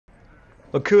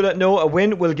But Cuala know a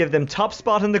win will give them top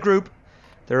spot in the group.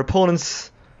 Their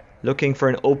opponents looking for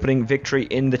an opening victory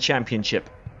in the championship.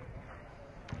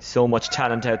 So much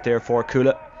talent out there for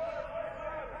Cuala.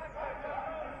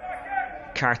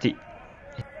 Carthy,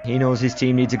 he knows his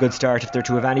team needs a good start if they're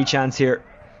to have any chance here.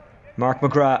 Mark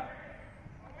McGrath.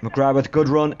 McGrath with a good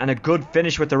run and a good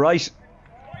finish with the right.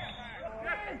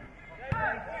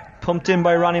 Pumped in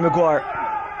by Ronnie Maguire.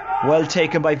 Well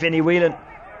taken by Vinnie Whelan.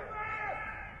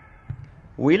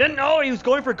 Whelan, no, he was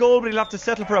going for goal, but he'll have to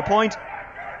settle for a point.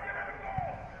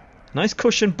 Nice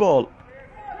cushioned ball.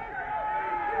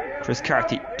 Chris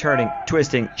Carthy turning,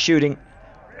 twisting, shooting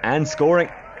and scoring.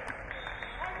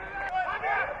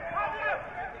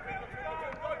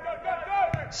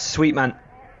 Sweetman.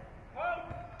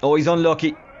 Oh, he's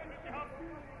unlucky.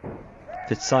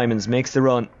 Fitzsimons makes the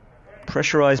run.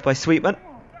 Pressurised by Sweetman.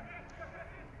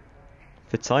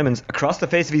 Fitzsimons across the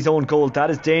face of his own goal. That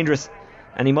is dangerous.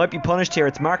 And he might be punished here.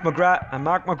 It's Mark McGrath. And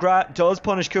Mark McGrath does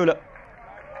punish Cuala.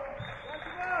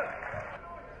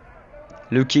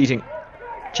 Luke Keating.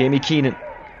 Jamie Keenan.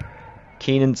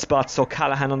 Keenan spots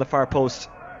O'Callaghan on the far post.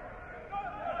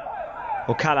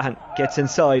 O'Callaghan gets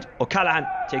inside. O'Callaghan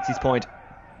takes his point.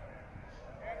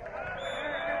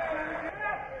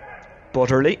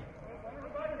 Butterly.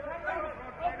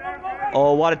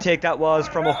 Oh, what a take that was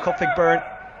from O'Cuffig Byrne,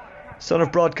 son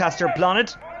of broadcaster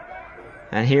Blonid.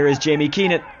 And here is Jamie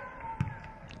Keenan.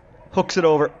 Hooks it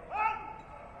over.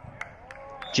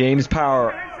 James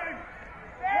Power.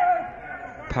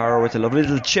 Power with a lovely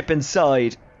little chip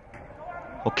inside.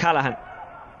 O'Callaghan.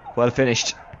 Well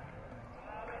finished.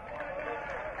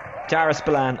 Dara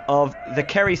Spillane of the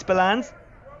Kerry Spillans.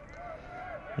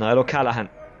 Niall O'Callaghan.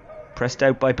 Pressed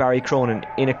out by Barry Cronin.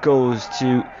 In it goes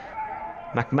to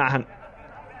McMahon.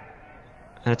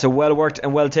 And it's a well worked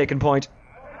and well taken point.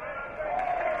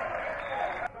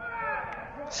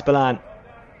 Spillane.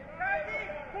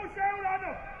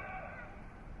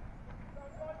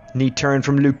 Neat turn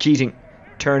from Luke Keating.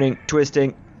 Turning,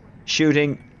 twisting,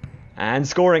 shooting and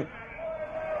scoring.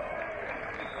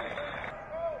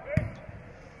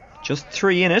 Just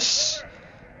 3 in it.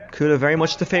 Cuala very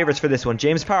much the favourites for this one.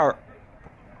 James Power.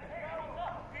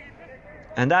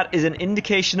 And that is an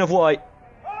indication of why.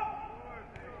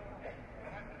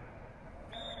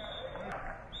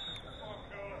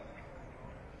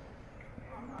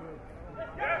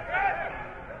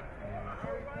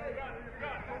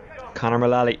 Conor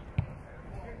Mullally.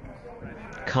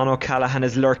 Con O'Callaghan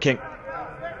is lurking.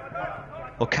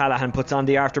 O'Callaghan puts on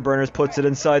the afterburners, puts it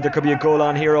inside. There could be a goal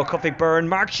on here. O'Cuffig Byrne.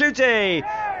 Mark Schutte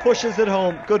pushes it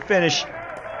home. Good finish.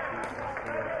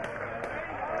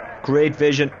 Great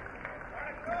vision.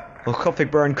 O'Cuffig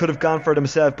Byrne could have gone for it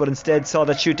himself, but instead saw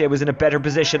that Schutte was in a better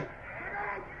position.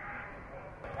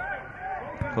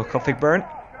 O'Cuffig Byrne.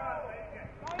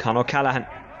 Con O'Callaghan.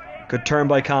 Good turn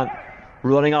by Con.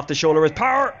 Running off the shoulder with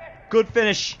power. Good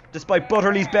finish, despite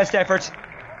Butterly's best effort.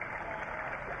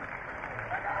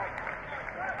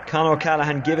 Con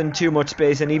O'Callaghan given too much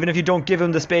space, and even if you don't give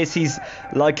him the space, he's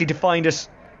likely to find it.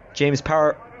 James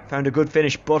Power found a good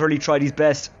finish. Butterly tried his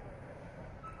best.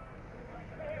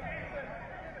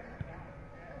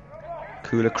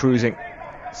 Cuala cruising.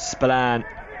 Spillane.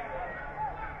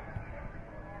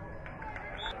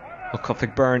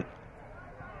 O'Cuffig Byrne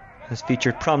has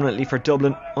featured prominently for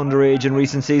Dublin underage in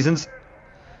recent seasons.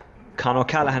 Con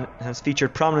O'Callaghan has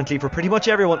featured prominently for pretty much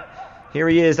everyone. Here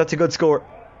he is, that's a good score.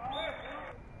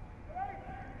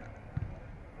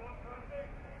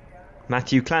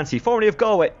 Matthew Clancy, formerly of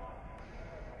Galway,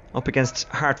 up against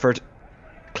Hartford.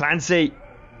 Clancy.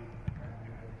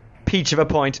 Peach of a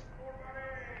point.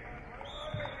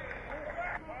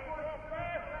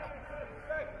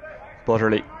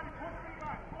 Butterly.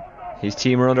 His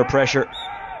team are under pressure,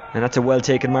 and that's a well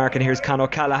taken mark. And here's Con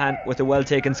O'Callaghan with a well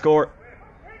taken score.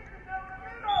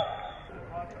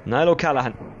 Niall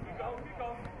O'Callaghan.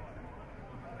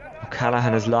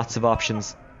 O'Callaghan has lots of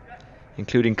options,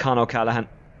 including Con O'Callaghan.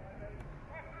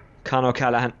 Con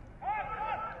O'Callaghan.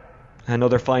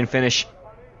 Another fine finish.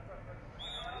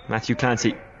 Matthew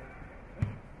Clancy.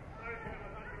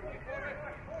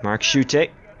 Mark Schutte.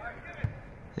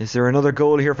 Is there another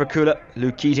goal here for Cuala?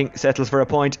 Luke Keating settles for a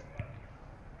point.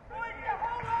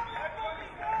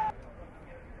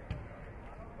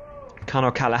 Con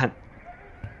O'Callaghan.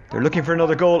 They're looking for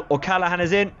another goal. O'Callaghan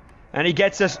is in, and he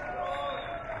gets it.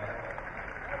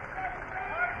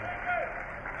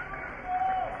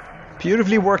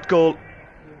 Beautifully worked goal.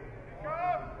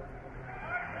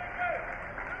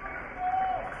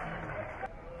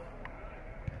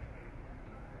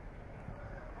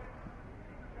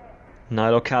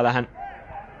 Niall O'Callaghan.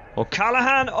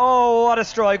 O'Callaghan, oh what a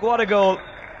strike, what a goal.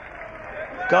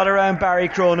 Got around Barry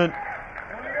Cronin.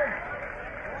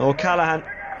 O'Callaghan,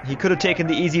 he could have taken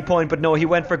the easy point, but no, he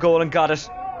went for goal and got it.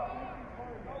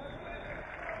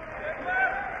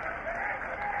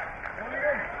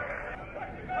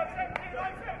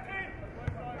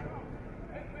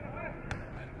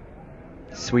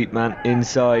 Sweetman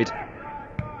inside.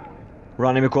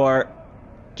 Ronnie Maguire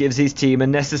gives his team a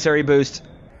necessary boost.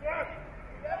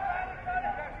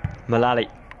 Mullally.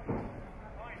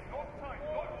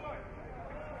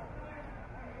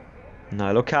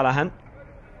 Niall O'Callaghan.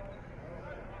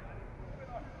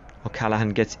 O'Callaghan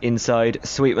gets inside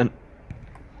Sweetman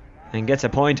and gets a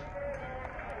point.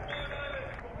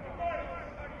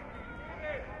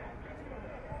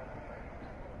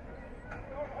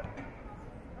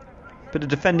 Bit of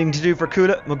defending to do for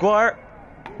Cuala. Maguire.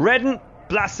 Redden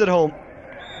blasts it home.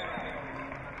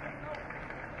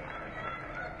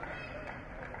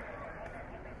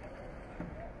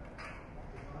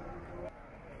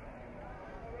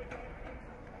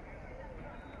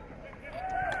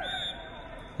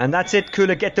 And that's it.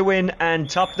 Cuala get the win and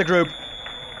top the group.